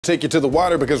Take you to the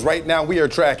water because right now we are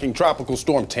tracking Tropical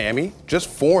Storm Tammy, just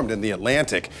formed in the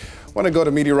Atlantic. Want to go to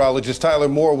meteorologist Tyler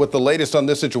Moore with the latest on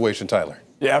this situation, Tyler.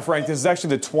 Yeah, Frank, this is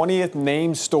actually the 20th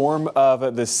named storm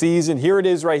of the season. Here it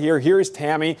is right here. Here is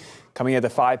Tammy coming at the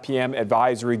 5 p.m.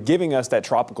 advisory, giving us that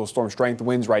tropical storm strength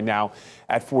winds right now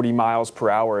at 40 miles per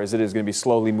hour as it is going to be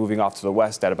slowly moving off to the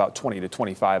west at about 20 to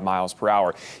 25 miles per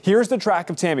hour. Here's the track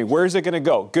of Tammy. Where is it going to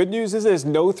go? Good news is there's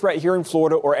no threat here in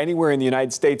Florida or anywhere in the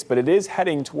United States, but it is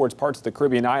heading towards parts of the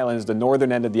Caribbean islands, the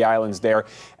northern end of the islands there,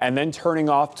 and then turning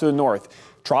off to the north.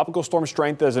 Tropical storm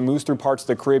strength as it moves through parts of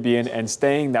the Caribbean and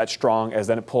staying that strong as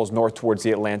then it pulls north towards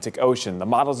the Atlantic Ocean. The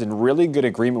model's in really good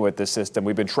agreement with this system.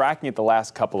 We've been tracking it the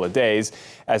last couple of days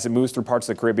as it moves through parts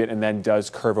of the Caribbean and then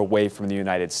does curve away from the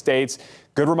United States.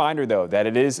 Good reminder, though, that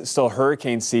it is still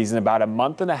hurricane season, about a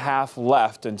month and a half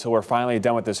left until we're finally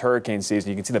done with this hurricane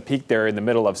season. You can see the peak there in the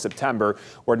middle of September.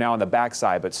 We're now on the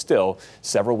backside, but still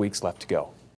several weeks left to go.